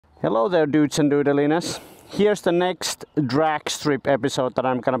Hello there, dudes and doodliness. Here's the next drag strip episode that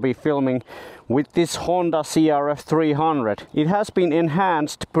I'm gonna be filming with this Honda CRF300. It has been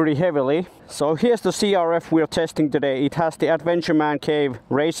enhanced pretty heavily. So here's the CRF we're testing today. It has the Adventure Man Cave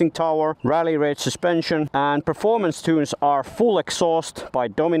racing tower, rally rate suspension, and performance tunes are full exhaust by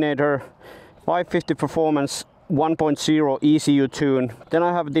Dominator, 550 performance, 1.0 ECU tune. Then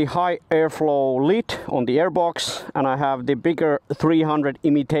I have the high airflow lid on the airbox, and I have the bigger 300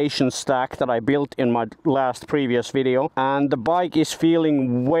 imitation stack that I built in my previous video. And the bike is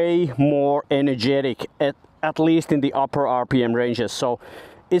feeling way more energetic, at least in the upper RPM ranges. So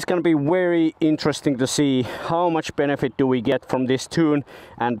it's gonna be very interesting to see how much benefit do we get from this tune,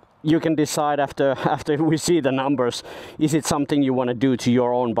 and you can decide after we see the numbers, is it something you want to do to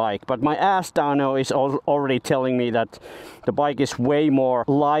your own bike. But my ass dyno is already telling me that the bike is way more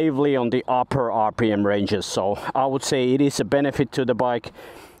lively on the upper RPM ranges, so I would say it is a benefit to the bike.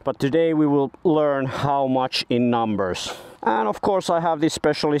 But today we will learn how much in numbers. And of course I have this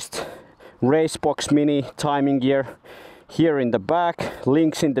specialist RaceBox mini timing gear here in the back,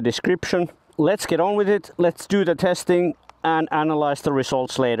 links in the description. Let's get on with it, let's do the testing and analyze the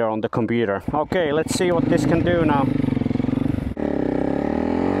results later on the computer. Okay, let's see what this can do now.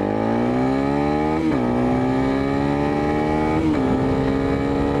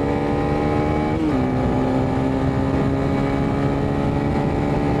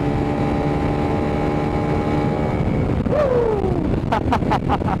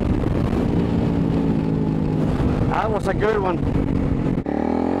 That was a good one.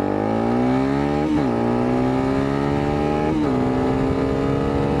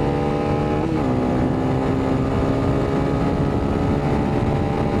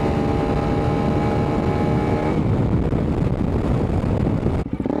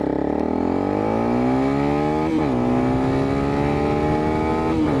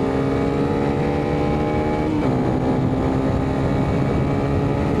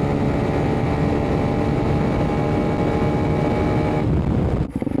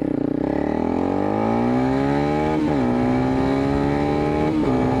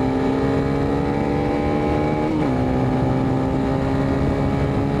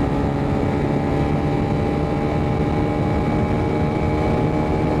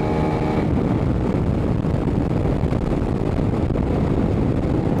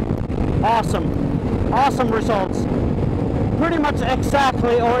 Awesome results. Pretty much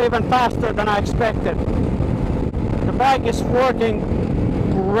exactly or even faster than I expected. The bike is working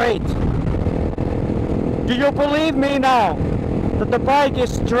great. Do you believe me now that the bike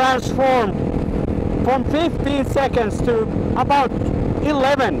is transformed from 15 seconds to about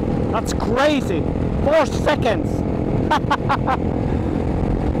 11? That's crazy. 4 seconds.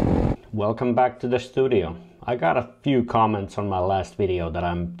 Welcome back to the studio. I got a few comments on my last video that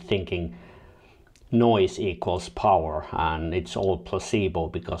I'm thinking noise equals power and it's all placebo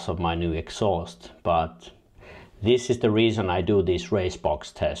because of my new exhaust, but this is the reason I do these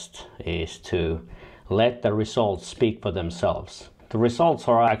RaceBox tests, is to let the results speak for themselves. The results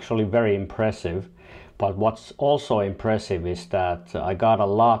are actually very impressive, but what's also impressive is that I got a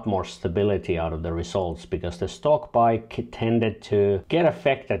lot more stability out of the results, because the stock bike tended to get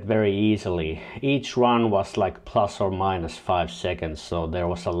affected very easily. Each run was like plus or minus 5 seconds, so there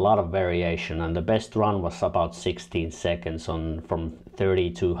was a lot of variation, and the best run was about 16 seconds from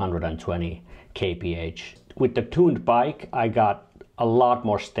 30 to 120 kph. With the tuned bike I got a lot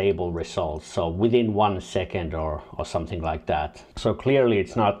more stable results, so within 1 second or something like that. So clearly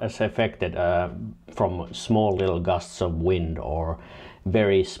it's not as affected from small little gusts of wind or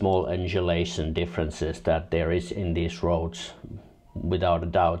very small undulation differences that there is in these roads, without a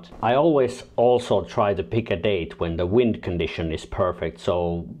doubt. I always also try to pick a date when the wind condition is perfect,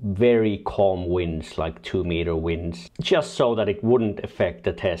 so very calm winds, like 2-meter winds, just so that it wouldn't affect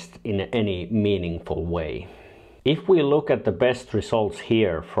the test in any meaningful way. If we look at the best results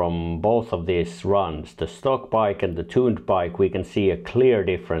here from both of these runs, the stock bike and the tuned bike, we can see a clear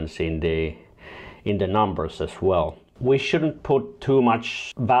difference in the numbers as well. We shouldn't put too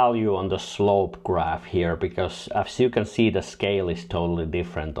much value on the slope graph here, because as you can see the scale is totally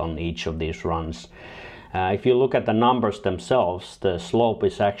different on each of these runs. If you look at the numbers themselves, the slope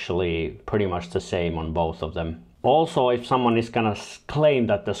is actually pretty much the same on both of them. Also, if someone is gonna claim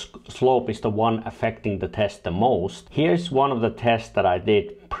that the slope is the one affecting the test the most, here's one of the tests that I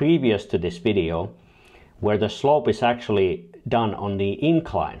did previous to this video, where the slope is actually done on the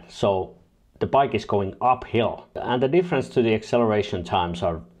incline. So the bike is going uphill, and the difference to the acceleration times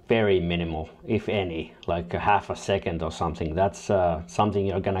are very minimal, if any, like a half a second or something. That's something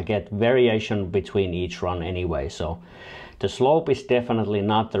you're gonna get variation between each run anyway. So the slope is definitely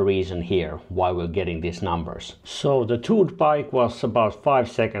not the reason here why we're getting these numbers. So the tuned bike was about 5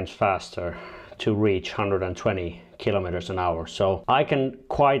 seconds faster to reach 120 kilometers an hour. So I can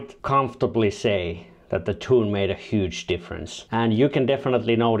quite comfortably say that the tune made a huge difference. And you can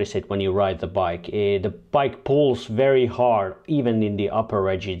definitely notice it when you ride the bike. The bike pulls very hard, even in the upper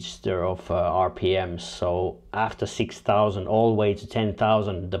register of RPMs. So after 6,000 all the way to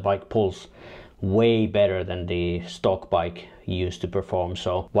 10,000, the bike pulls way better than the stock bike used to perform.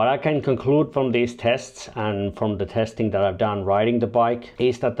 So what I can conclude from these tests and from the testing that I've done riding the bike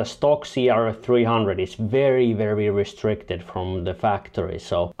is that the stock CRF300 is very, very restricted from the factory.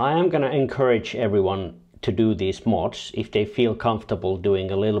 So I am gonna encourage everyone to do these mods if they feel comfortable doing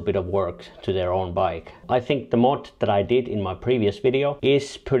a little bit of work to their own bike. I think the mod that I did in my previous video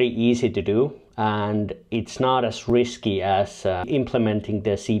is pretty easy to do, and it's not as risky as implementing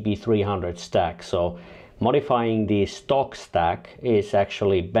the CB300 stack. So modifying the stock stack is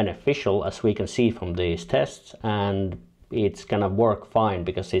actually beneficial, as we can see from these tests, and it's gonna work fine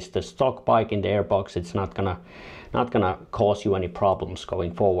because it's the stock bike in the airbox. It's not gonna cause you any problems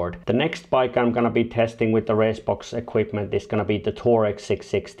going forward. The next bike I'm gonna be testing with the RaceBox equipment is gonna be the Touareg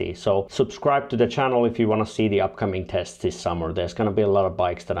 660. So subscribe to the channel if you wanna see the upcoming tests this summer. There's gonna be a lot of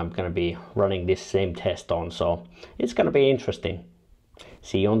bikes that I'm gonna be running this same test on, so it's gonna be interesting.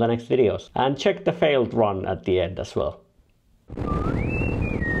 See you on the next videos. And check the failed run at the end as well.